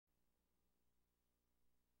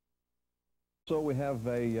So we have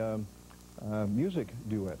a music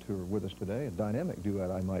duet who are with us today, a dynamic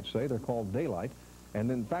duet, I might say. They're called Daylight. And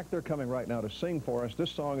in fact, they're coming right now to sing for us.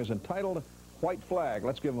 This song is entitled White Flag.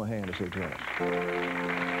 Let's give them a hand as they join us.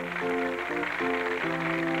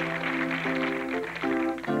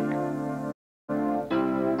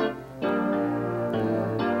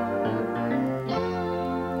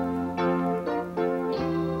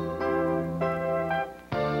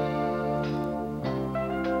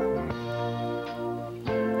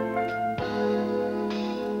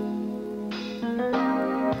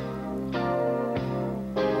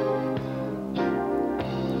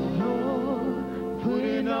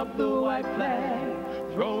 Up the white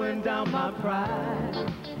flag, throwing down my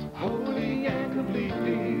pride, wholly and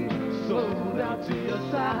completely sold out to your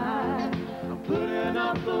side. I'm putting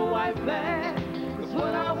up the white flag, that's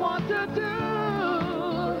what I want to do.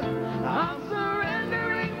 I'm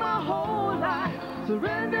surrendering my whole life,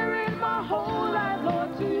 surrendering my whole life,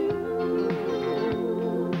 Lord, to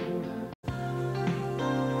you.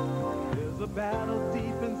 There's a battle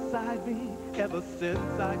deep inside me ever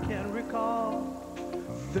since I can recall.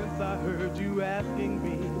 Since I heard you asking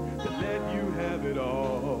me to let you have it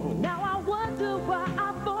all. Now I wonder why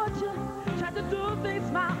I thought you tried to do things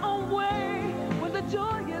my own way, when the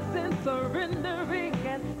joy is in surrendering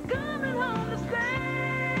and coming home to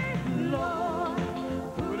stay. Lord,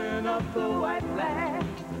 putting up the white flag,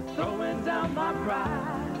 throwing down my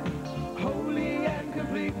pride, wholly and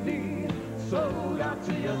completely sold out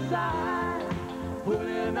to your side.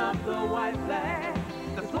 Putting up the white flag,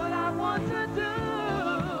 that's what I want to do.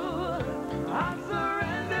 I'm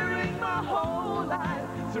surrendering my whole life,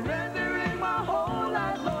 surrendering my whole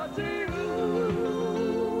life, Lord, to you.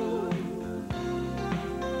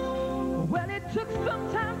 Well, it took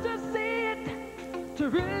some time to see it, to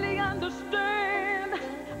really understand.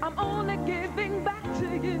 I'm only giving back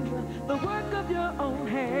to you the work of your own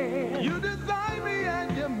hand. You designed me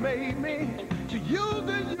and you made me to use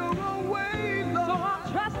it your own way, Lord. So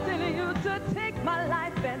I'm trusting you to take my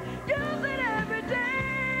life and use it every day.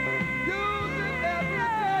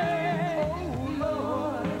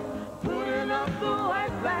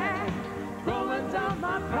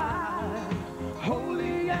 My pride,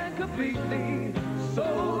 wholly and completely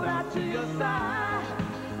sold out to your side.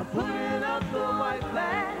 I'm putting up the white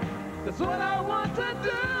flag, that's what I want to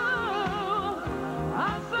do.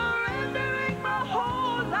 I'm surrendering my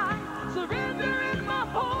whole life, surrendering my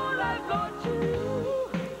whole life, Lord, to you.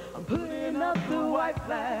 I'm putting up the white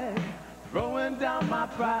flag, throwing down my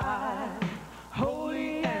pride,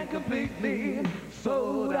 wholly and completely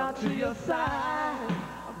sold out to your side.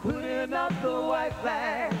 Putting up the white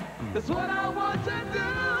flag, that's what I want to do.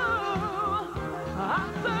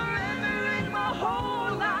 I'm surrendering my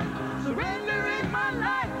whole life, surrendering my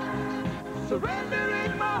life,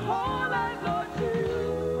 surrendering my whole life, Lord, to you.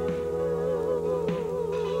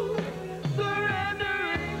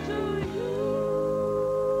 Surrendering to you.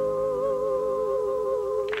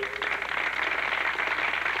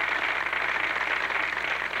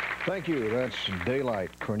 Thank you. That's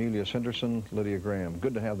Daylight, Cornelius, Henderson, Lydia.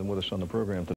 Good to have them with us on the program today.